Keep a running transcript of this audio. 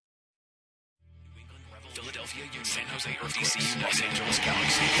Philadelphia Union, San Jose Earthquakes, Los Angeles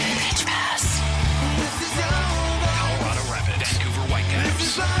Galaxy, Pitch Pass, Colorado Rapids, Vancouver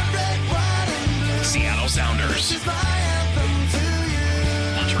Whitecaps, Seattle Sounders,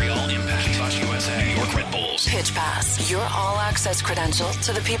 Montreal Impact, Plus USA, New York Red Bulls. Pitch Pass, your all-access credential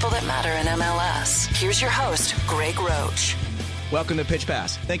to the people that matter in MLS. Here's your host, Greg Roach. Welcome to Pitch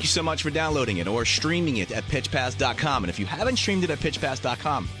Pass. Thank you so much for downloading it or streaming it at pitchpass.com. And if you haven't streamed it at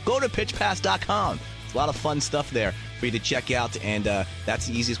pitchpass.com, go to pitchpass.com. It's a lot of fun stuff there for you to check out, and that's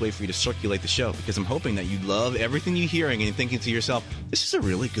the easiest way for you to circulate the show, because I'm hoping that you love everything you're hearing and you're thinking to yourself, this is a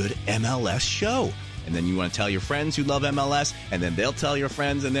really good MLS show. And then you want to tell your friends who love MLS, and then they'll tell your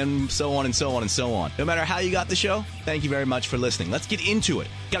friends, and then so on and so on and so on. No matter how you got the show, thank you very much for listening. Let's get into it.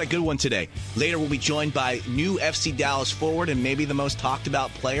 Got a good one today. Later, we'll be joined by new FC Dallas forward and maybe the most talked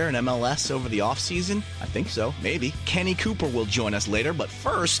about player in MLS over the offseason. I think so, maybe. Kenny Cooper will join us later, but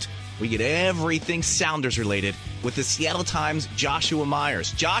first, we get everything Sounders related with the Seattle Times' Joshua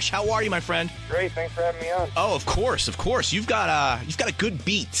Myers. Josh, how are you, my friend? Great, thanks for having me on. Oh, of course. You've got a good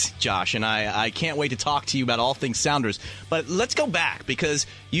beat, Josh, and I can't wait to talk to you about all things Sounders. But let's go back, because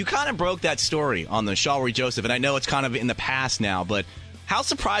you kind of broke that story on the Shalrie Joseph, and I know it's kind of in the past now, but how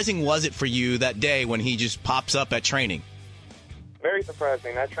surprising was it for you that day when he just pops up at training? Very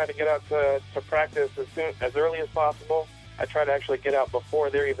surprising. I try to get out to practice as early as possible. I try to actually get out before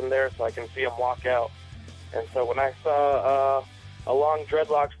they're even there so I can see them walk out. And so when I saw a long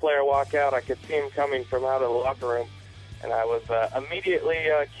dreadlocks player walk out, I could see him coming from out of the locker room. And I was immediately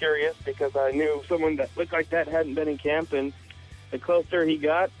curious, because I knew someone that looked like that hadn't been in camp. And the closer he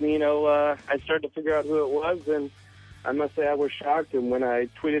got, I started to figure out who it was. And I must say I was shocked. And when I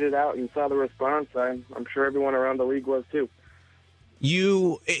tweeted it out and saw the response, I'm sure everyone around the league was too.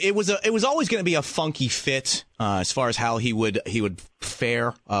 It was always going to be a funky fit as far as how he would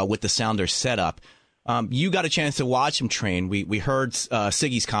fare with the Sounders setup. You got a chance to watch him train. We heard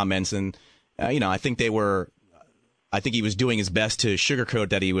Siggy's comments, and I think he was doing his best to sugarcoat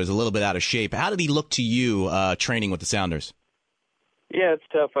that he was a little bit out of shape. How did he look to you training with the Sounders? Yeah, it's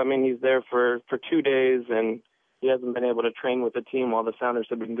tough. I mean, he's there for 2 days, and he hasn't been able to train with the team while the Sounders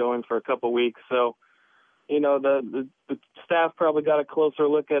have been going for a couple weeks. So, the staff probably got a closer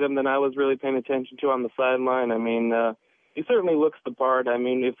look at him than I was really paying attention to on the sideline. I mean, he certainly looks the part. I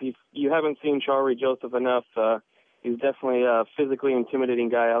mean, if you haven't seen Shalrie Joseph enough, he's definitely a physically intimidating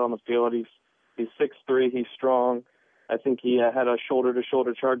guy out on the field. He's 6'3", he's strong. I think he had a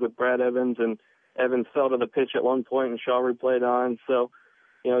shoulder-to-shoulder charge with Brad Evans, and Evans fell to the pitch at one point, and Shalrie played on. So,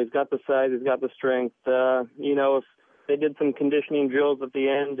 he's got the size, he's got the strength. If they did some conditioning drills at the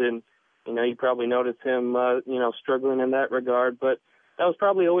end, and you probably noticed him, struggling in that regard. But that was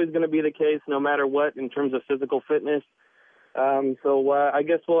probably always going to be the case no matter what in terms of physical fitness. So I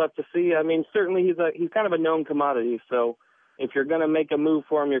guess we'll have to see. I mean, certainly he's kind of a known commodity. So if you're going to make a move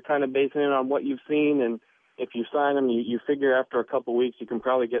for him, you're kind of basing it on what you've seen. And if you sign him, you figure after a couple weeks you can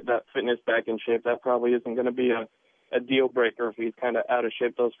probably get that fitness back in shape. That probably isn't going to be a deal breaker if he's kind of out of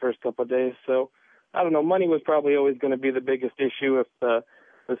shape those first couple of days. So I don't know. Money was probably always going to be the biggest issue. If the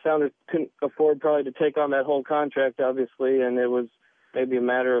Sounders couldn't afford probably to take on that whole contract, obviously, and it was maybe a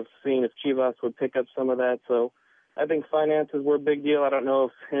matter of seeing if Chivas would pick up some of that. So I think finances were a big deal. I don't know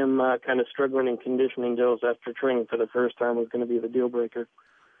if him kind of struggling in conditioning drills after training for the first time was going to be the deal breaker.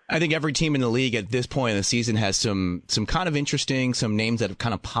 I think every team in the league at this point in the season has some kind of interesting, some names that have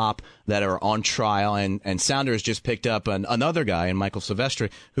kind of pop that are on trial, and Sounders just picked up another guy, and Michael Silvestre,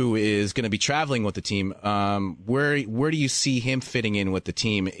 who is going to be traveling with the team. Where do you see him fitting in with the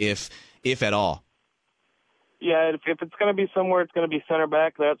team, if at all? Yeah, if it's going to be somewhere, it's going to be center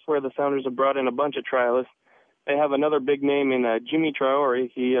back. That's where the Sounders have brought in a bunch of trialists. They have another big name in Jimmy Traore.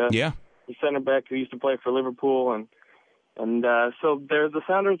 He's center back who used to play for Liverpool, and so the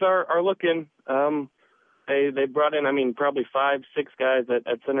Sounders are looking. They brought in, probably 5-6 guys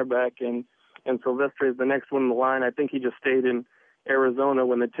at center back, and Silvestre is the next one in the line. I think he just stayed in Arizona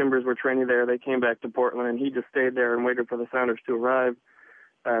when the Timbers were training there. They came back to Portland, and he just stayed there and waited for the Sounders to arrive.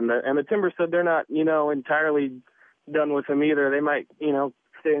 And the Timbers said they're not, entirely done with him either. They might,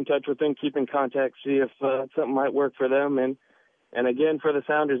 stay in touch with him, keep in contact, see if something might work for them. And again, for the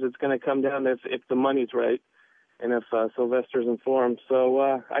Sounders, it's going to come down to if the money's right and if Silvestre's informed. So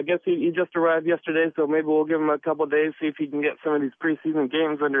I guess he just arrived yesterday, so maybe we'll give him a couple of days, see if he can get some of these preseason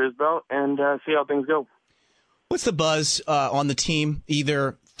games under his belt and see how things go. What's the buzz on the team,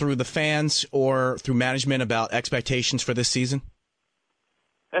 either through the fans or through management, about expectations for this season?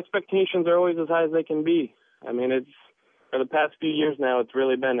 Expectations are always as high as they can be. I mean, it's for the past few years now, it's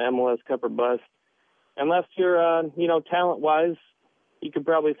really been MLS Cup or bust. And last year, talent-wise, you could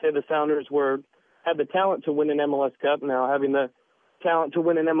probably say the Sounders were had the talent to win an MLS Cup. Now, having the talent to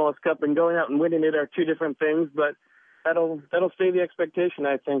win an MLS Cup and going out and winning it are two different things, but that'll stay the expectation,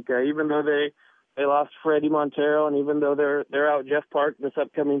 I think. Even though they lost Freddie Montero, and even though they're out Jeff Park this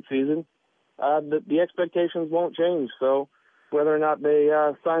upcoming season, the expectations won't change. So whether or not they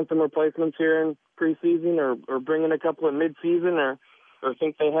sign some replacements here in preseason or bring in a couple of midseason or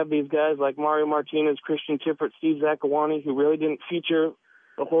think they have these guys like Mario Martinez, Christian Tiffert, Steve Zakawani, who really didn't feature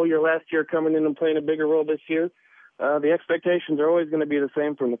the whole year last year, coming in and playing a bigger role this year, the expectations are always going to be the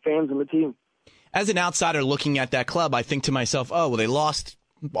same from the fans and the team. As an outsider looking at that club, I think to myself, oh, well, they lost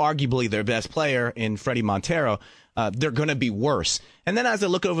arguably their best player in Freddie Montero. They're going to be worse. And then as I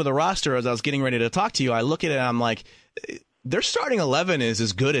look over the roster, as I was getting ready to talk to you, I look at it and I'm like, their starting 11 is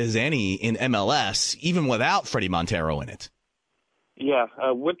as good as any in MLS, even without Freddie Montero in it. Yeah,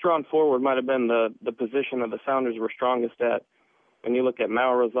 withdrawn forward might have been the position that the Sounders were strongest at. When you look at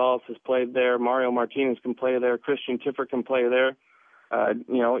Mauro Rosales has played there, Mario Martinez can play there, Christian Tiffert can play there.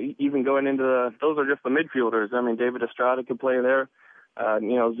 Even going into those are just the midfielders. I mean, David Estrada could play there.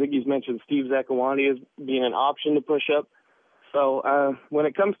 Ziggy's mentioned Steve Zakawani as being an option to push up. So when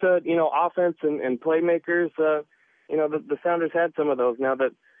it comes to, offense and playmakers, the Sounders had some of those. Now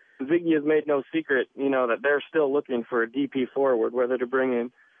that Ziggy has made no secret, that they're still looking for a DP forward, whether to bring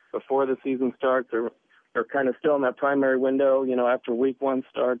in before the season starts or kind of still in that primary window, after week one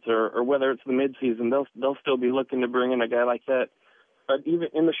starts or whether it's the midseason, they'll still be looking to bring in a guy like that. But even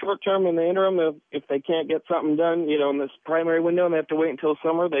in the short term, in the interim, if they can't get something done, in this primary window and they have to wait until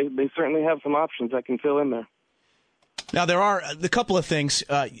summer, they certainly have some options that can fill in there. Now, there are a couple of things.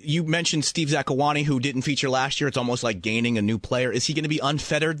 You mentioned Steve Zakawani, who didn't feature last year. It's almost like gaining a new player. Is he going to be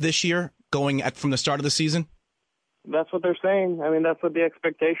unfettered this year, from the start of the season? That's what they're saying. I mean, that's what the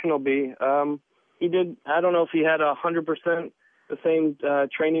expectation will be. He did. I don't know if he had 100% the same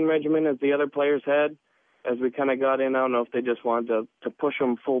training regimen as the other players had. As we kind of got in, I don't know if they just wanted to push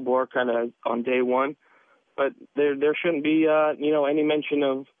him full bore kind of on day one. But there shouldn't be, any mention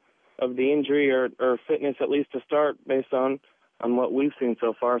of the injury or fitness, at least to start, based on what we've seen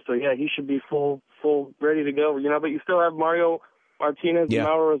so far. So, yeah, he should be full ready to go. But you still have Mario Martinez and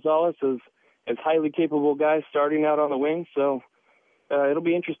Mauro Rosales as highly capable guys starting out on the wing. So it'll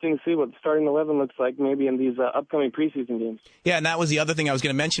be interesting to see what the starting 11 looks like maybe in these upcoming preseason games. Yeah, and that was the other thing I was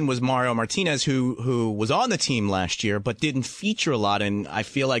going to mention was Mario Martinez, who was on the team last year but didn't feature a lot. And I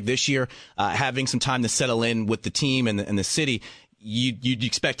feel like this year, having some time to settle in with the team and the city, you'd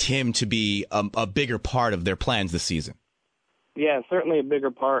expect him to be a bigger part of their plans this season. Yeah, certainly a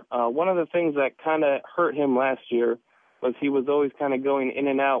bigger part. One of the things that kind of hurt him last year was he was always kind of going in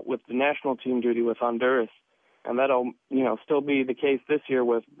and out with the national team duty with Honduras. And that'll, still be the case this year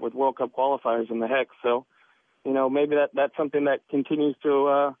with World Cup qualifiers in the Hex. So, maybe that's something that continues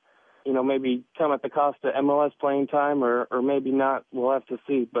to, maybe come at the cost of MLS playing time or maybe not. We'll have to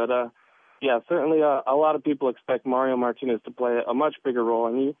see. But, certainly a lot of people expect Mario Martinez to play a much bigger role.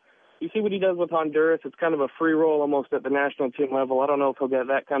 And you see what he does with Honduras. It's kind of a free role almost at the national team level. I don't know if he'll get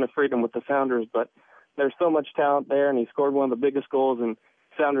that kind of freedom with the Sounders, but there's so much talent there, and he scored one of the biggest goals in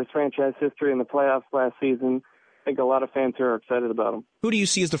Sounders franchise history in the playoffs last season. I think a lot of fans here are excited about him. Who do you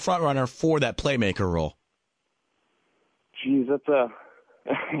see as the front runner for that playmaker role? Geez, that's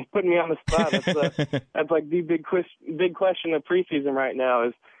putting me on the spot. That's like the big question of preseason right now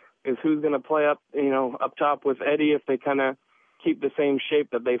is who's going to play up top with Eddie if they kind of keep the same shape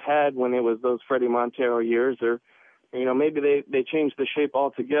that they've had when it was those Freddie Montero years, or maybe they change the shape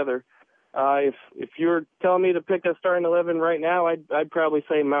altogether. If you're telling me to pick a starting 11 right now, I'd probably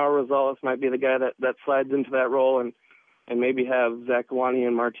say Mauro Rosales might be the guy that slides into that role, and maybe have Zakawani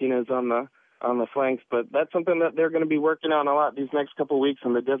and Martinez on the flanks. But that's something that they're going to be working on a lot these next couple of weeks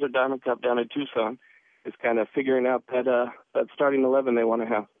in the Desert Diamond Cup down in Tucson, is kind of figuring out that starting 11 they want to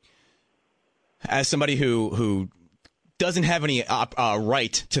have. As somebody who doesn't have any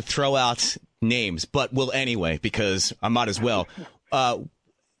right to throw out names, but will anyway because I might as well.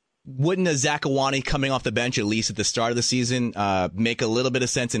 Wouldn't a Zakawani coming off the bench, at least at the start of the season, make a little bit of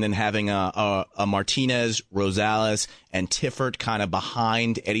sense? And then having a Martinez, Rosales, and Tiffert kind of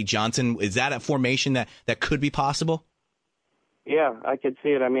behind Eddie Johnson, is that a formation that could be possible? Yeah, I could see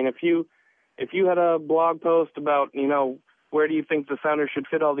it. I mean, if you had a blog post about, where do you think the Sounders should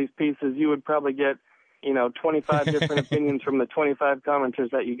fit all these pieces, you would probably get, 25 different opinions from the 25 commenters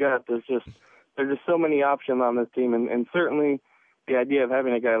that you got. There's just so many options on this team, and certainly the idea of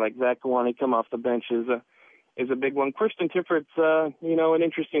having a guy like Zakawani come off the bench is a big one. Christian Tiffert's, an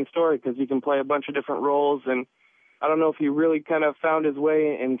interesting story because he can play a bunch of different roles, and I don't know if he really kind of found his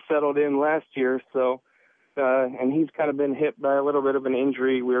way and settled in last year. So, and he's kind of been hit by a little bit of an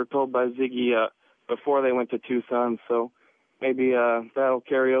injury. We were told by Ziggy before they went to Tucson. So maybe that'll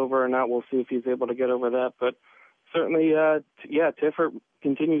carry over or not. We'll see if he's able to get over that. But certainly, Tiffert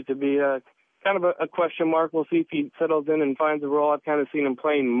continues to be kind of a question mark. We'll see if he settles in and finds a role. I've kind of seen him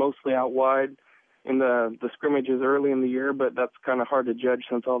playing mostly out wide in the scrimmages early in the year, but that's kind of hard to judge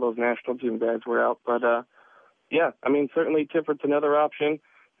since all those national team guys were out. But, certainly Tiffert's another option.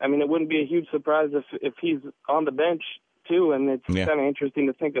 I mean, it wouldn't be a huge surprise if he's on the bench, too, and it's kind of interesting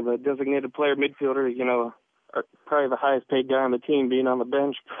to think of a designated player midfielder, probably the highest paid guy on the team being on the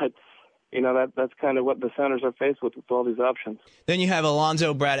bench, but that's kind of what the Sounders are faced with all these options. Then you have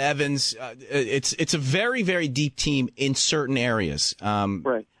Alonzo, Brad Evans. It's a very, very deep team in certain areas.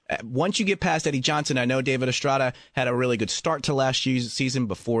 Right. Once you get past Eddie Johnson, I know David Estrada had a really good start to last season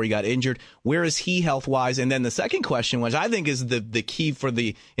before he got injured. Where is he health-wise? And then the second question, which I think is the key for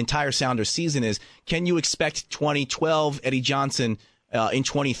the entire Sounders season, is can you expect 2012 Eddie Johnson in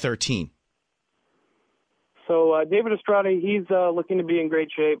 2013? So David Estrada, he's looking to be in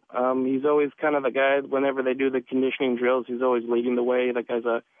great shape. He's always kind of the guy, whenever they do the conditioning drills, he's always leading the way. That guy's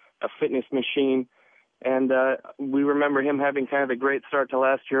a fitness machine. And we remember him having kind of a great start to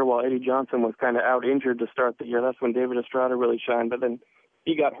last year while Eddie Johnson was kind of out injured to start the year. That's when David Estrada really shined. But then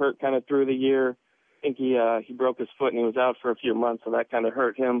he got hurt kind of through the year. I think he broke his foot and he was out for a few months, so that kind of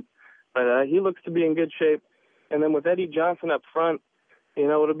hurt him. But he looks to be in good shape. And then with Eddie Johnson up front,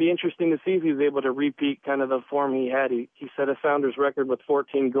 it'll be interesting to see if he's able to repeat kind of the form he had. He set a Sounders record with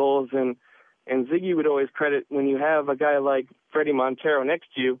 14 goals. And Ziggy would always credit when you have a guy like Freddie Montero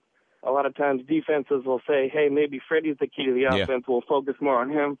next to you, a lot of times defenses will say, hey, maybe Freddie's the key to the offense. We'll focus more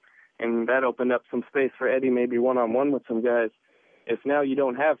on him. And that opened up some space for Eddie, maybe one-on-one with some guys. If now you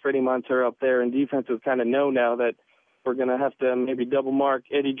don't have Freddie Montero up there and defenses kind of know now that we're going to have to maybe double mark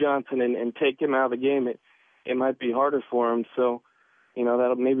Eddie Johnson and take him out of the game, it might be harder for him. So,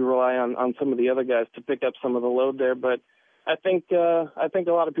 that'll maybe rely on some of the other guys to pick up some of the load there. But I think a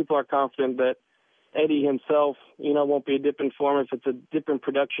lot of people are confident that Eddie himself, won't be a dip in form. If it's a dip in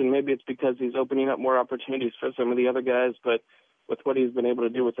production, maybe it's because he's opening up more opportunities for some of the other guys. But with what he's been able to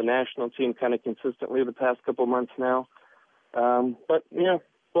do with the national team kind of consistently the past couple months now. But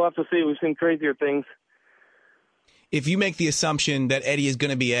we'll have to see. We've seen crazier things. If you make the assumption that Eddie is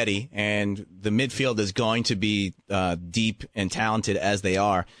going to be Eddie and the midfield is going to be deep and talented as they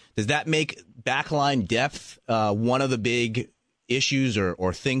are, does that make backline depth one of the big issues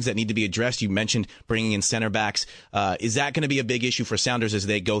or things that need to be addressed? You mentioned bringing in center backs. Is that going to be a big issue for Sounders as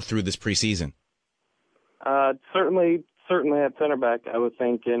they go through this preseason? Certainly at center back, I would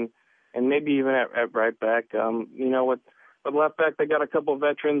think, and maybe even at right back. With left back, they got a couple of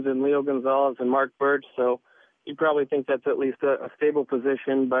veterans in Leo Gonzalez and Mark Birch, so you probably think that's at least a stable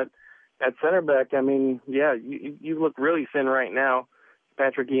position. But at center back, you look really thin right now.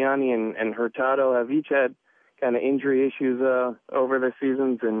 Patrick Ianni and Hurtado have each had kind of injury issues over the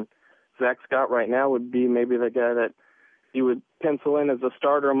seasons, and Zach Scott right now would be maybe the guy that you would pencil in as a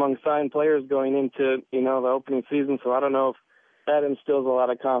starter among signed players going into the opening season. So I don't know if that instills a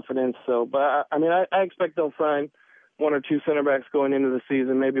lot of confidence. So, but I expect they'll sign one or two center backs going into the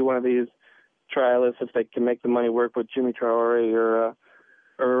season. Maybe one of these trialists, if they can make the money work, with Jimmy Traore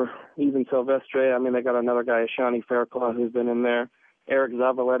or even Silvestre. They got another guy, Shani Fairclough, who's been in there. Eric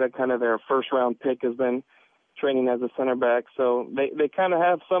Zavaleta, kind of their first-round pick, has been training as a center back. So they kind of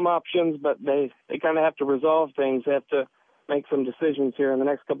have some options, but they kind of have to resolve things. They have to make some decisions here in the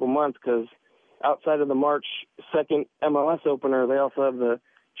next couple months, because outside of the March 2nd MLS opener, they also have the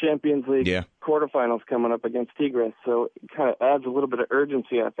Champions League quarterfinals coming up against Tigres. So it kind of adds a little bit of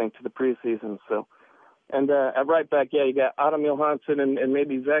urgency, I think, to the preseason. So, and at right back, you got Adam Johansson and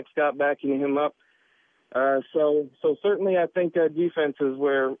maybe Zach Scott backing him up. So certainly I think defense is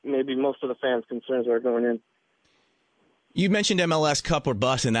where maybe most of the fans' concerns are going in. You mentioned MLS Cup or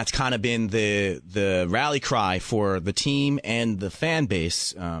bust, and that's kind of been the rally cry for the team and the fan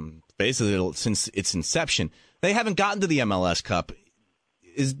base, basically since its inception. They haven't gotten to the MLS Cup.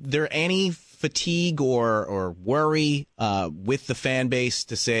 Is there any fatigue or worry with the fan base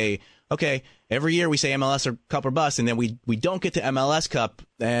to say, okay, every year we say MLS or Cup or bust, and then we don't get to MLS Cup,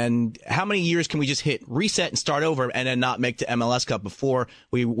 and how many years can we just hit reset and start over and then not make the MLS Cup before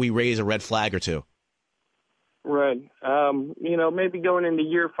we raise a red flag or two? Right. Maybe going into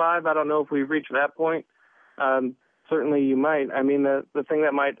year 5, I don't know if we've reached that point. Certainly you might. The thing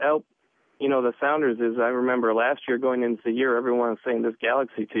that might help, the Sounders is, I remember last year going into the year, everyone was saying this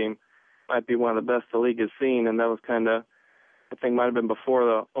Galaxy team might be one of the best the league has seen, and that was kind of, I think, might have been before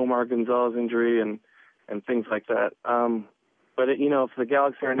the Omar Gonzalez injury and things like that. But if the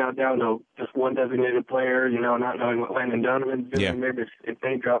Galaxy are now down to just one designated player, not knowing what Landon Donovan's doing, maybe if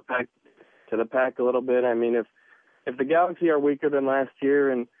they drop back the pack a little bit. I mean, if the Galaxy are weaker than last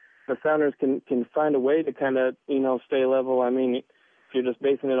year and the Sounders can find a way to kind of, stay level, I mean, if you're just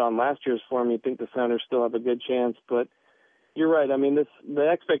basing it on last year's form, you think the Sounders still have a good chance. But you're right. I mean, the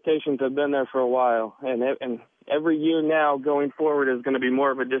expectations have been there for a while, and every year now going forward is going to be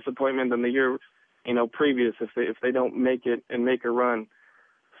more of a disappointment than the year, previous if they don't make it and make a run.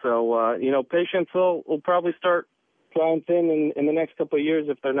 So, patience will probably start flying thin in the next couple of years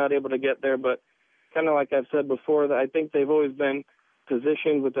if they're not able to get there. But kind of like I've said before, I think they've always been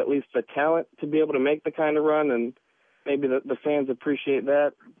positioned with at least the talent to be able to make the kind of run, and maybe the fans appreciate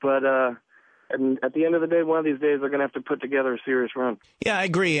that. But and at the end of the day, one of these days they're going to have to put together a serious run. Yeah, I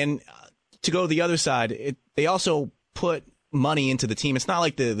agree. And to go to the other side, they also put money into the team. It's not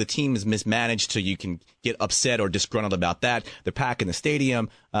like the team is mismanaged so you can get upset or disgruntled about that. They're packing the stadium.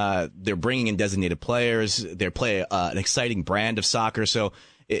 They're bringing in designated players. They're playing an exciting brand of soccer. So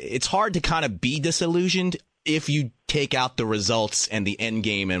it's hard to kind of be disillusioned if you take out the results and the end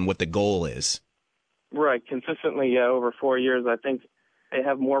game and what the goal is. Right. Consistently, over 4 years, I think they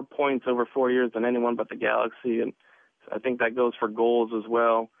have more points over 4 years than anyone but the Galaxy, and I think that goes for goals as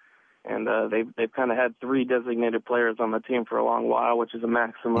well. And they've kind of had 3 designated players on the team for a long while, which is a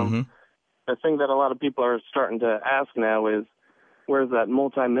maximum. Mm-hmm. The thing that a lot of people are starting to ask now is, where's that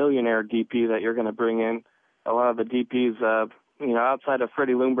multimillionaire DP that you're going to bring in? A lot of the DPs, outside of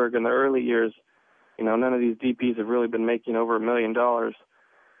Freddie Ljungberg in the early years, none of these DPs have really been making over $1 million.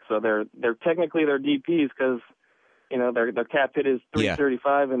 So they're technically they're DPs because their cap hit is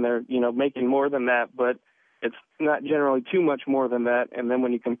 $335 and they're making more than that, but it's not generally too much more than that. And then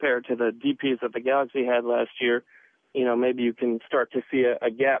when you compare it to the DPs that the Galaxy had last year, maybe you can start to see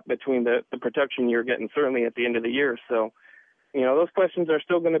a gap between the production you're getting, certainly at the end of the year. So, those questions are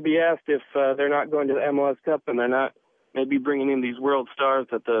still going to be asked if they're not going to the MLS Cup and they're not maybe bringing in these world stars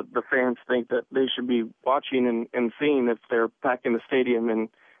that the fans think that they should be watching and seeing if they're packing the stadium and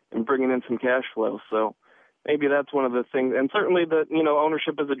bringing in some cash flow. So maybe that's one of the things. And certainly the,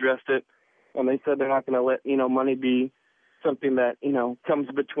 ownership has addressed it. And they said they're not going to let, money be something that, comes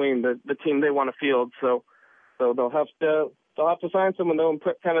between the team they want to field. So they'll have to sign someone, though, and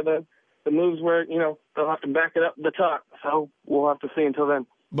put kind of the moves where, they'll have to back it up the top. So we'll have to see until then.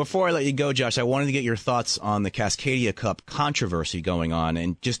 Before I let you go, Josh, I wanted to get your thoughts on the Cascadia Cup controversy going on,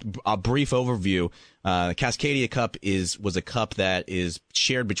 and just a brief overview. The Cascadia Cup was a cup that is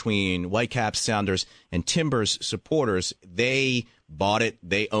shared between Whitecaps, Sounders, and Timbers supporters. They bought it,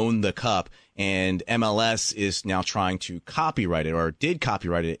 they own the cup, and MLS is now trying to copyright it, or did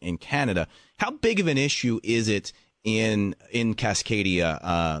copyright it in Canada. How big of an issue is it in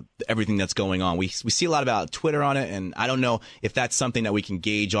Cascadia, everything that's going on? We see a lot about Twitter on it, and I don't know if that's something that we can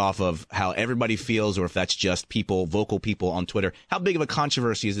gauge off of how everybody feels, or if that's just vocal people on Twitter. How big of a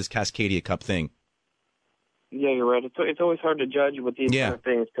controversy is this Cascadia Cup thing? Yeah, you're right. It's always hard to judge with these kind of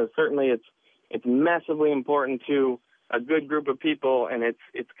things, because certainly it's massively important to a good group of people, and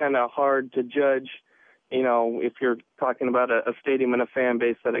it's kind of hard to judge, if you're talking about a stadium and a fan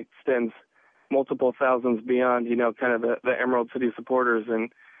base that extends multiple thousands beyond, kind of the Emerald City supporters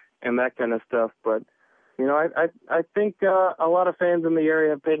and that kind of stuff. But, I think a lot of fans in the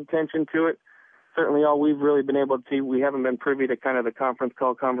area have paid attention to it. Certainly all we've really been able to see, we haven't been privy to kind of the conference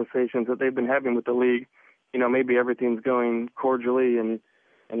call conversations that they've been having with the league. Maybe everything's going cordially and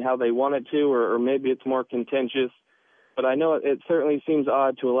how they want it to, or maybe it's more contentious. But I know it certainly seems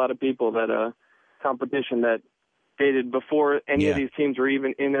odd to a lot of people that a competition that dated before any of these teams were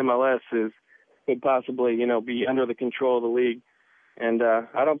even in MLS could possibly, be under the control of the league. And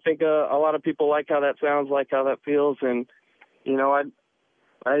I don't think a lot of people like how that sounds, like how that feels. And,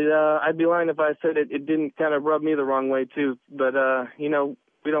 I'd be lying if I said it didn't kind of rub me the wrong way, too. But, we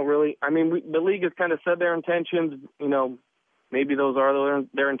don't really – the league has kind of said their intentions. Maybe those are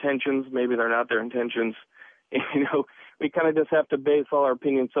their intentions. Maybe they're not their intentions. We kind of just have to base all our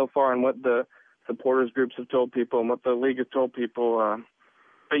opinions so far on what the supporters groups have told people and what the league has told people.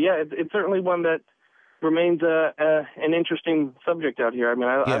 But yeah, it's certainly one that remains an interesting subject out here. I mean,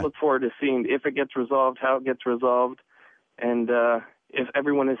 I look forward to seeing if it gets resolved, how it gets resolved, and if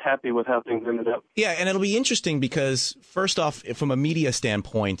everyone is happy with how things ended up. Yeah, and it'll be interesting because, first off, from a media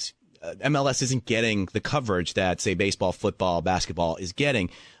standpoint, MLS isn't getting the coverage that, say, baseball, football, basketball is getting.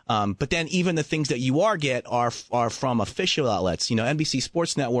 But then even the things that you get are from official outlets. NBC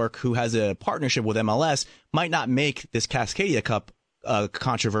Sports Network, who has a partnership with MLS, might not make this Cascadia Cup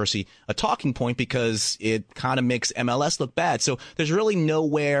controversy a talking point because it kind of makes MLS look bad. So there's really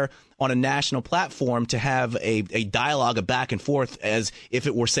nowhere on a national platform to have a dialogue, a back and forth, as if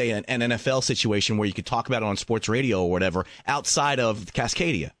it were, say, an NFL situation where you could talk about it on sports radio or whatever outside of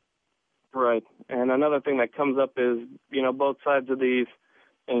Cascadia. And another thing that comes up is, both sides of these,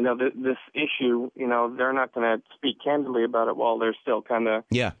 this issue, they're not going to speak candidly about it while they're still kind of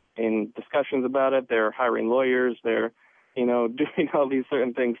in discussions about it. They're hiring lawyers. They're, doing all these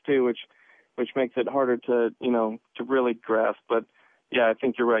certain things too, which makes it harder to really grasp. But yeah, I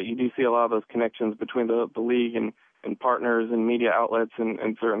think you're right. You do see a lot of those connections between the league and partners and media outlets and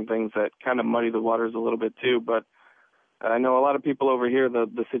certain things that kind of muddy the waters a little bit too. But I know a lot of people over here,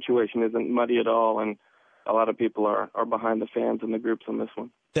 the situation isn't muddy at all, and a lot of people are behind the fans and the groups on this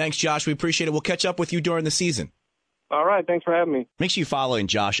one. Thanks, Josh. We appreciate it. We'll catch up with you during the season. All right. Thanks for having me. Make sure you following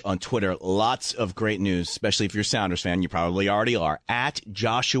Josh on Twitter. Lots of great news, especially if you're a Sounders fan. You probably already are. At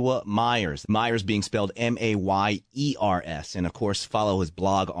Joshua Myers. Myers being spelled Mayers. And, of course, follow his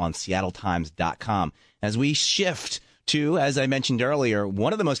blog on SeattleTimes.com. As we shift to, as I mentioned earlier,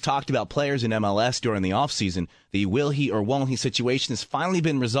 one of the most talked about players in MLS during the offseason, the will he or won't he situation has finally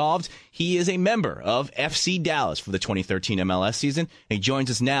been resolved. He is a member of FC Dallas for the 2013 MLS season. He joins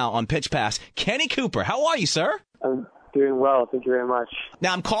us now on Pitch Pass. Kenny Cooper, how are you, sir? I'm doing well. Thank you very much.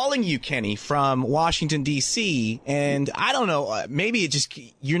 Now, I'm calling you, Kenny, from Washington, D.C., and I don't know, maybe it just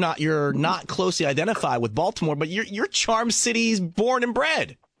you're not closely identified with Baltimore, but you're Charm City's born and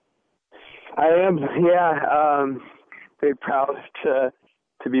bred. I am, yeah. Very proud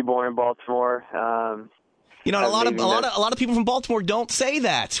to be born in Baltimore. A lot of people from Baltimore don't say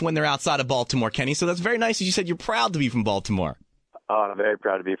that when they're outside of Baltimore, Kenny. So that's very nice that you said you're proud to be from Baltimore. Oh, I'm very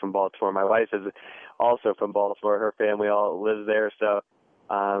proud to be from Baltimore. My wife is also from Baltimore. Her family all lives there. So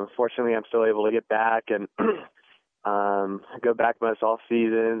fortunately, I'm still able to get back and go back most off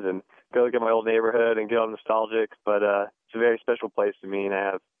seasons and go look at my old neighborhood and get all nostalgic. But it's a very special place to me, and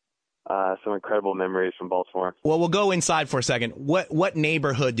I have some incredible memories from Baltimore. Well, we'll go inside for a second. What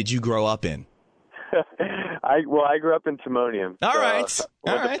neighborhood did you grow up in? I grew up in Timonium. All right.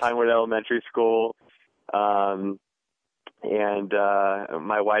 Went to Pinewood Elementary School. And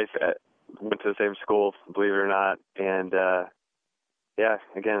my wife went to the same school, believe it or not. And,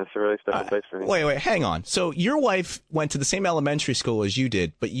 again, it's a really special place for me. Wait, hang on. So your wife went to the same elementary school as you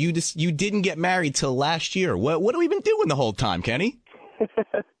did, but you didn't get married till last year. What have we been doing the whole time, Kenny?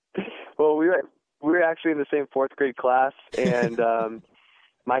 Well, we were actually in the same fourth grade class, and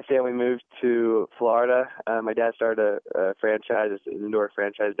my family moved to Florida. My dad started a franchise, an indoor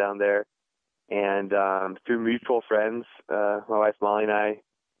franchise down there. And through mutual friends, my wife Molly and I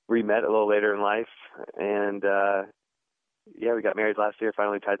re-met a little later in life. And, we got married last year,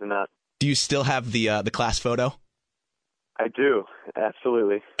 finally tied the knot. Do you still have the class photo? I do,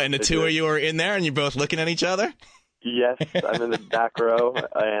 absolutely. And the two of you are in there and you're both looking at each other? Yes, I'm in the back row,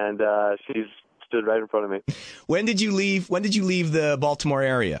 and she's stood right in front of me. When did you leave the Baltimore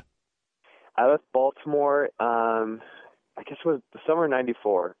area? I left Baltimore, I guess it was the summer of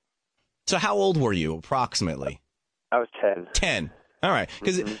 '94. So how old were you, approximately? I was 10. 10. All right,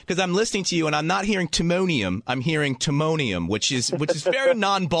 because I'm listening to you, and I'm not hearing Timonium. I'm hearing Timonium, which is very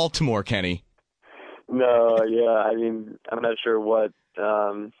non-Baltimore, Kenny. No, yeah, I mean, I'm not sure what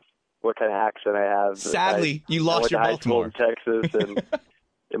kind of accent I have. Sadly, you lost your Baltimore. I went to high school in Texas, and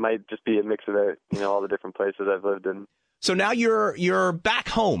it might just be a mix of it, all the different places I've lived in. So now you're back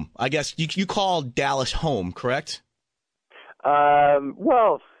home. I guess you call Dallas home, correct?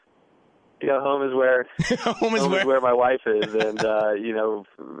 Well, home is where home is where my wife is, and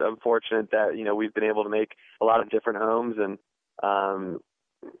I'm fortunate that we've been able to make a lot of different homes, and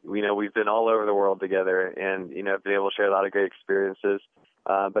we've been all over the world together, and been able to share a lot of great experiences.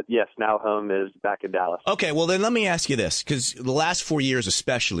 But yes, now home is back in Dallas. Okay, well then let me ask you this, because the last 4 years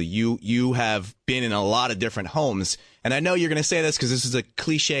especially, you have been in a lot of different homes, and I know you're going to say this because this is a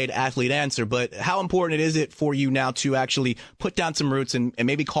cliched athlete answer, but how important is it for you now to actually put down some roots and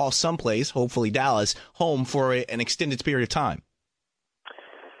maybe call someplace, hopefully Dallas, home for an extended period of time?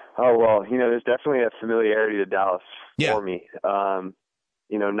 Oh, well, there's definitely a familiarity to Dallas for me,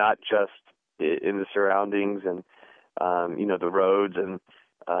 not just in the surroundings and the roads and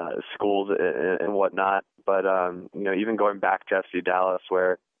schools and whatnot. But, even going back to FC Dallas,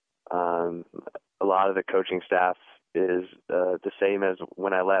 where a lot of the coaching staff is the same as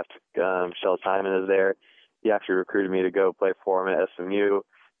when I left. Shel Simon is there. He actually recruited me to go play for him at SMU.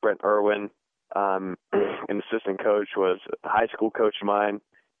 Brent Irwin, an assistant coach, was a high school coach of mine.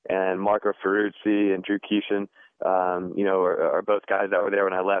 And Marco Ferruzzi and Drew Keeshan, are both guys that were there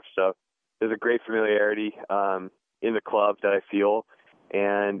when I left. So there's a great familiarity in the club that I feel,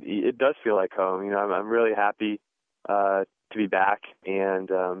 and it does feel like home. I'm really happy to be back, and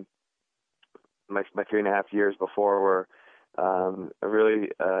my 3.5 years before were a really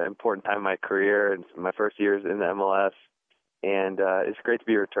important time in my career, and my first years in the MLS, And it's great to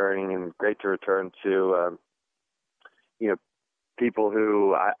be returning, and great to return to, people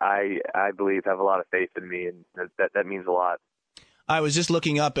who I believe have a lot of faith in me, and that means a lot. I was just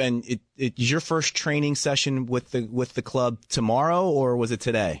looking up, and is your first training session with the club tomorrow, or was it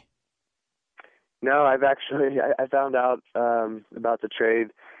today? No, I found out about the trade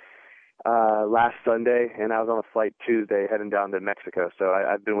last Sunday, and I was on a flight Tuesday heading down to Mexico. So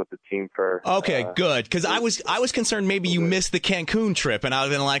I've been with the team for. Okay, good, because I was concerned maybe you missed the Cancun trip, and I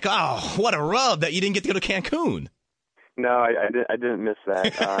would have been like, oh, what a rub that you didn't get to go to Cancun. No, I didn't miss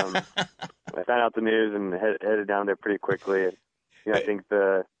that. I found out the news and headed down there pretty quickly. And, I think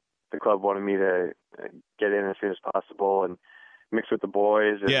the club wanted me to get in as soon as possible and mix with the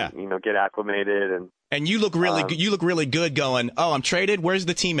boys and get acclimated. And you look really good. You look really good going, oh, I'm traded. Where's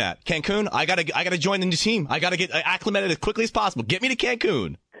the team at? Cancun? I gotta join the new team. I gotta get acclimated as quickly as possible. Get me to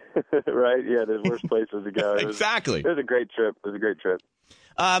Cancun. Right? Yeah, there's worse places to go. Exactly. It was a great trip.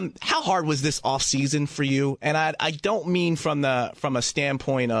 How hard was this off season for you? And I don't mean from a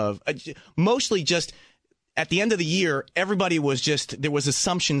standpoint of mostly just at the end of the year, everybody was there was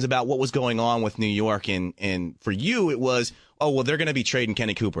assumptions about what was going on with New York. And for you, it was, oh, well, they're going to be trading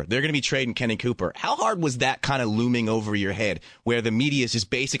Kenny Cooper. They're going to be trading Kenny Cooper. How hard was that kind of looming over your head where the media has just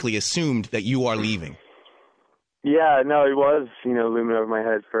basically assumed that you are leaving? Yeah, no, it was, looming over my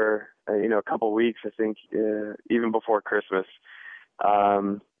head for, a couple of weeks, I think, even before Christmas.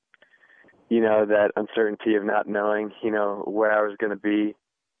 That uncertainty of not knowing, where I was going to be.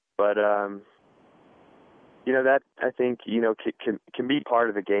 But, that I think, can be part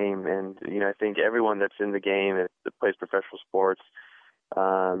of the game. And, I think everyone that's in the game that plays professional sports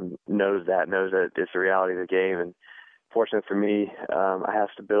knows that it's a reality of the game. And fortunate for me, I have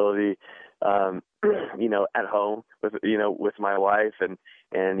stability, at home with my wife and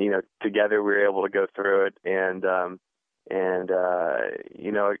together we were able to go through it. And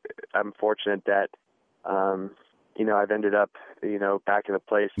I'm fortunate that, I've ended up, back in a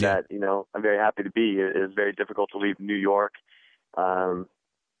place that, I'm very happy to be. It is very difficult to leave New York. It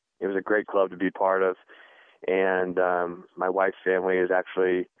was a great club to be part of. And my wife's family is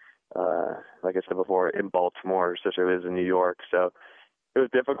actually, like I said before, in Baltimore. Her sister lives in New York. So it was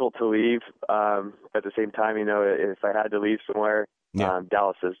difficult to leave. At the same time, if I had to leave somewhere,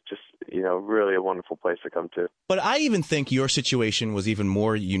 Dallas is just, really a wonderful place to come to. But I even think your situation was even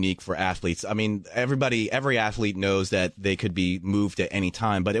more unique for athletes. I mean, every athlete knows that they could be moved at any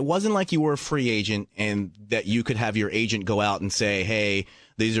time, but it wasn't like you were a free agent and that you could have your agent go out and say, hey,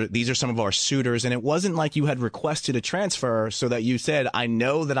 these are some of our suitors. And it wasn't like you had requested a transfer so that you said, I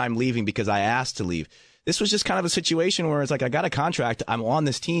know that I'm leaving because I asked to leave. This was just kind of a situation where it's like, I got a contract, I'm on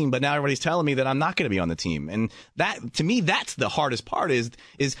this team, but now everybody's telling me that I'm not going to be on the team. And that, to me, that's the hardest part is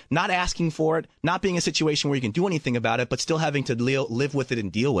not asking for it, not being a situation where you can do anything about it, but still having to live with it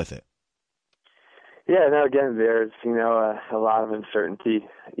and deal with it. Yeah, no, again, there's, a lot of uncertainty,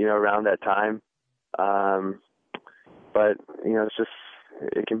 around that time. But, it's just,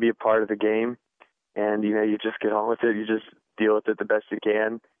 it can be a part of the game. And, you just get on with it. You just deal with it the best you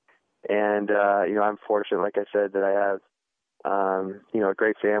can. And, I'm fortunate, like I said, that I have, a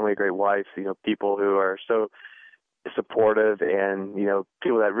great family, a great wife, people who are so supportive and,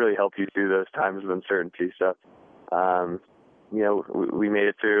 people that really help you through those times of uncertainty. So, we made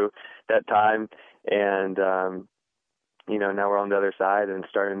it through that time and, now we're on the other side and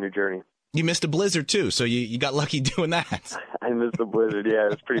starting a new journey. You missed a blizzard too, so you got lucky doing that. I missed the blizzard. Yeah,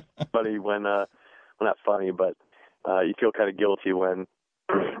 it was pretty funny when, well, not funny, but, you feel kind of guilty when,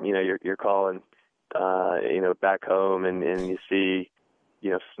 you're calling, back home and you see,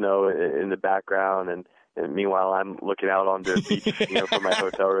 snow in the background and meanwhile I'm looking out onto the beach, from my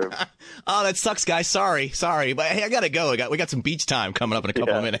hotel room. Oh, that sucks, guys. Sorry. But hey, I gotta go. We got some beach time coming up in a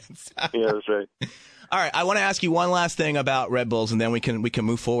couple of minutes. Yeah, that's right. All right. I want to ask you one last thing about Red Bulls and then we can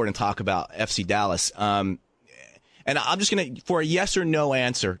move forward and talk about FC Dallas. And I'm just going to, for a yes or no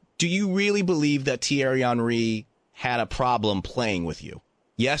answer, do you really believe that Thierry Henry had a problem playing with you?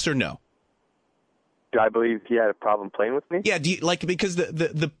 Yes or no? Do I believe he had a problem playing with me? Yeah, because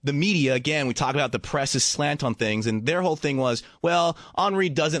the media, again, we talk about the press's slant on things, and their whole thing was, well, Henry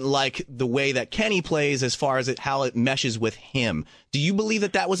doesn't like the way that Kenny plays as far as how it meshes with him. Do you believe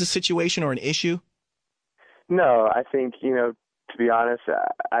that was a situation or an issue? No, I think, to be honest,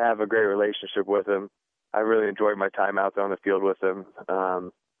 I have a great relationship with him. I really enjoyed my time out there on the field with him.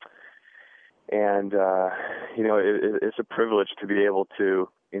 It's a privilege to be able to,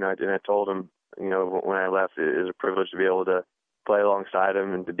 and I told him, when I left, it is a privilege to be able to play alongside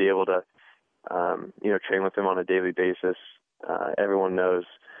him and to be able to, train with him on a daily basis. Everyone knows,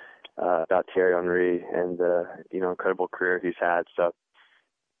 about Thierry Henry and the incredible career he's had. So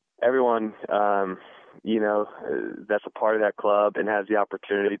everyone, that's a part of that club and has the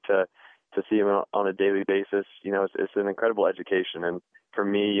opportunity to see him on a daily basis. It's an incredible education. And for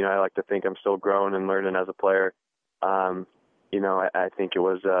me, I like to think I'm still growing and learning as a player. I think it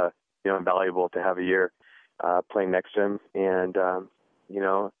was invaluable to have a year playing next to him, and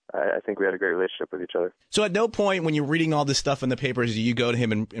I think we had a great relationship with each other. So at no point when you're reading all this stuff in the papers, do you go to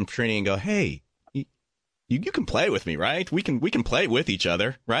him in training and go, "Hey, you can play with me, right? We can play with each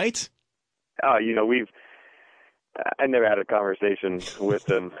other, right?" I never had a conversation with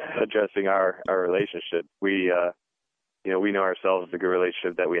him addressing our relationship. We know ourselves, the good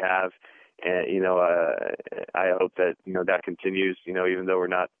relationship that we have, and I hope that that continues. Even though we're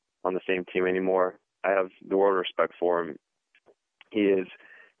not on the same team anymore, I have the world of respect for him. He is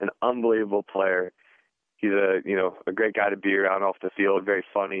an unbelievable player. He's a great guy to be around off the field, very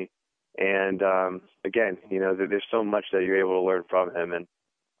funny. And, again, there's so much that you're able to learn from him. And,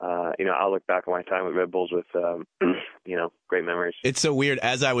 I'll look back on my time with Red Bulls with, great memories. It's so weird.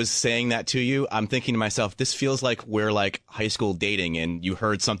 As I was saying that to you, I'm thinking to myself, this feels like we're like high school dating and you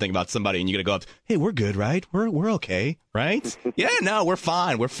heard something about somebody and you're going to go up, "Hey, we're good, right? We're okay, right?" Yeah, no, we're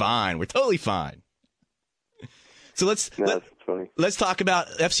fine. We're fine. We're totally fine. So let's talk about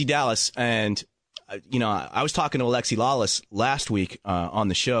FC Dallas. And, I was talking to Alexi Lawless last week on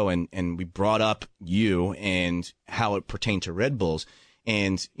the show, and we brought up you and how it pertained to Red Bulls.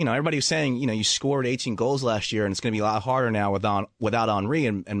 And, everybody was saying, you scored 18 goals last year, and it's going to be a lot harder now without Henry.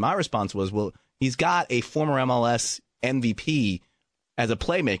 And my response was, well, he's got a former MLS MVP as a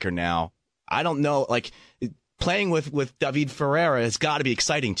playmaker now. I don't know, like, playing with David Ferreira has got to be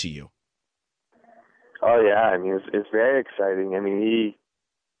exciting to you. Oh, yeah. I mean, it's very exciting. I mean, he,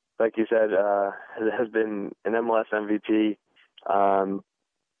 like you said, has been an MLS MVP.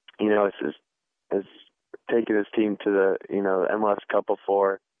 Has taken his team to the, MLS Cup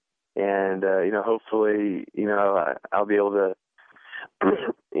before. And, hopefully, I'll be able to,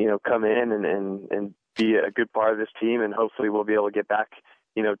 come in and be a good part of this team. And hopefully we'll be able to get back,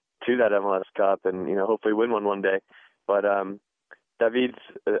 to that MLS Cup and, hopefully win one day. But, David's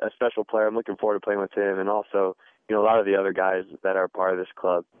a special player. I'm looking forward to playing with him, and also, a lot of the other guys that are part of this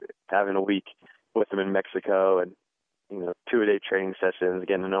club, having a week with them in Mexico and, 2-a-day training sessions,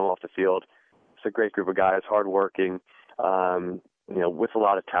 getting to know them off the field. It's a great group of guys, hardworking, with a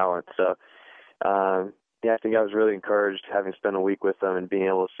lot of talent. So, I think I was really encouraged having spent a week with them and being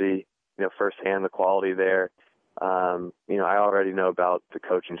able to see, firsthand the quality there. I already know about the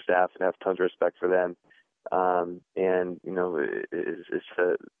coaching staff and have tons of respect for them. It's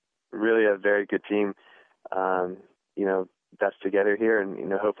really a very good team, that's together here,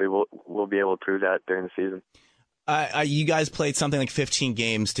 and hopefully we'll be able to prove that during the season. You guys played something like 15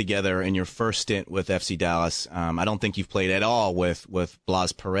 games together in your first stint with FC Dallas. I don't think you've played at all with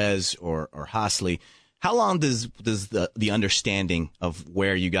Blas Perez or Hasley. How long does the understanding of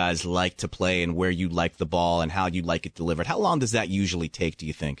where you guys like to play and where you like the ball and how you like it delivered, how long does that usually take, do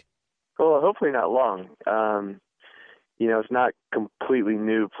you think? Well, hopefully not long. It's not completely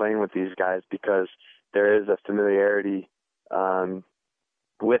new playing with these guys because there is a familiarity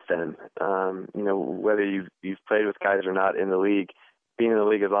with them. Whether you've played with guys or not in the league, being in the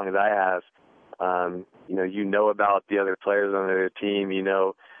league as long as I have, about the other players on their team,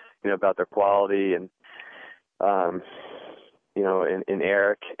 about their quality, and in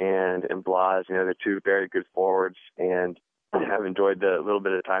Eric and Blas, they're two very good forwards, and I've enjoyed the little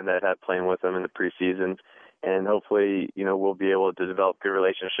bit of time that I had playing with them in the preseason, and hopefully, we'll be able to develop good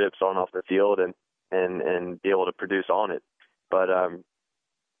relationships on and off the field and be able to produce on it. But, I'm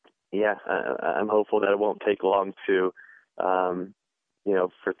hopeful that it won't take long to,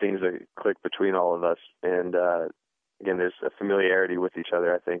 for things to click between all of us. And, again, there's a familiarity with each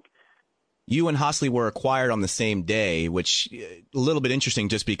other, I think. You and Hasley were acquired on the same day, which a little bit interesting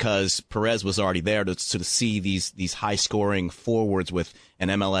just because Perez was already there to sort of see these high-scoring forwards with an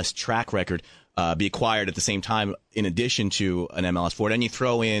MLS track record be acquired at the same time in addition to an MLS forward. And you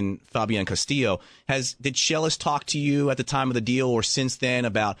throw in Fabian Castillo. Did Schellas talk to you at the time of the deal or since then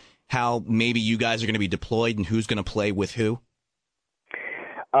about how maybe you guys are going to be deployed and who's going to play with who?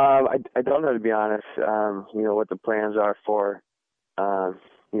 I don't know, to be honest, what the plans are for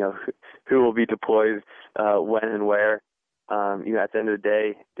who will be deployed, when and where. At the end of the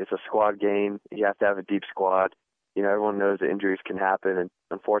day, it's a squad game. You have to have a deep squad. Everyone knows that injuries can happen, and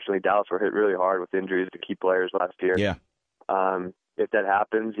unfortunately, Dallas were hit really hard with injuries to key players last year. Yeah. If that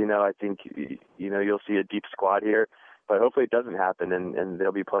happens, I think, you'll see a deep squad here, but hopefully it doesn't happen, and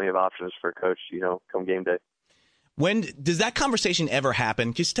there'll be plenty of options for coach, come game day. When does that conversation ever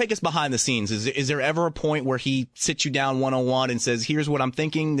happen? Just take us behind the scenes. Is there ever a point where he sits you down one-on-one and says, here's what I'm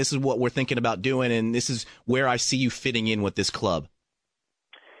thinking, this is what we're thinking about doing, and this is where I see you fitting in with this club?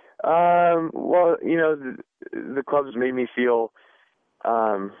 Well, the club's made me feel,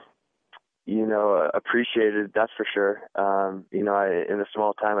 appreciated, that's for sure. In the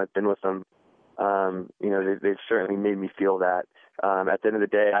small time I've been with them, they've certainly made me feel that. At the end of the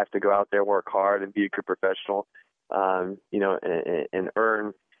day, I have to go out there, work hard, and be a good professional, and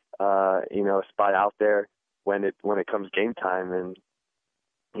earn, a spot out there when it comes game time. And,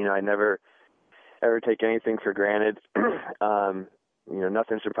 I never ever take anything for granted.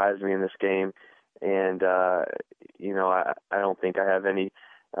 Nothing surprised me in this game. And, I don't think I have any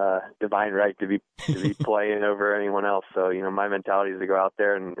divine right to be playing over anyone else. So, my mentality is to go out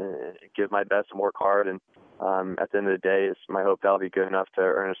there and give my best and work hard. And at the end of the day, it's my hope that I'll be good enough to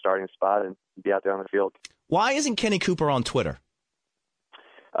earn a starting spot and be out there on the field. Why isn't Kenny Cooper on Twitter?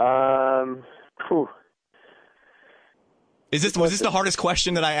 Was this the hardest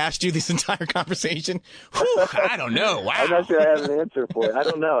question that I asked you this entire conversation? Whew, I don't know. Wow. I'm not sure I have an answer for it. I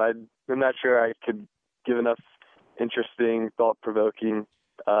don't know. I'm not sure I could give enough interesting, thought-provoking.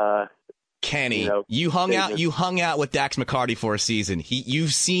 Kenny, you hung out with Dax McCarty for a season.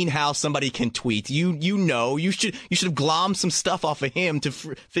 You've seen how somebody can tweet. You should have glommed some stuff off of him to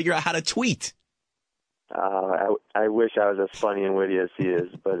figure out how to tweet. I wish I was as funny and witty as he is,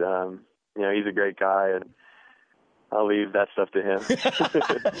 but he's a great guy, and I'll leave that stuff to him.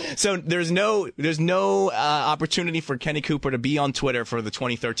 So there's no opportunity for Kenny Cooper to be on Twitter for the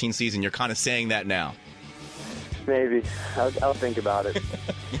 2013 season. You're kind of saying that now. Maybe. I'll think about it.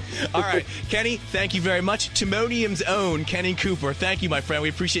 All right. Kenny, thank you very much. Timonium's own Kenny Cooper. Thank you, my friend. We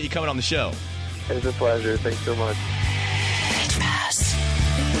appreciate you coming on the show. It's a pleasure. Thanks so much. Pitch Pass.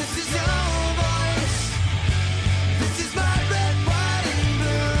 This is your voice. This is my red, white, and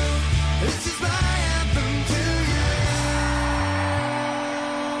blue. This is my anthem to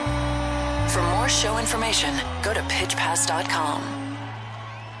you. For more show information, go to pitchpass.com.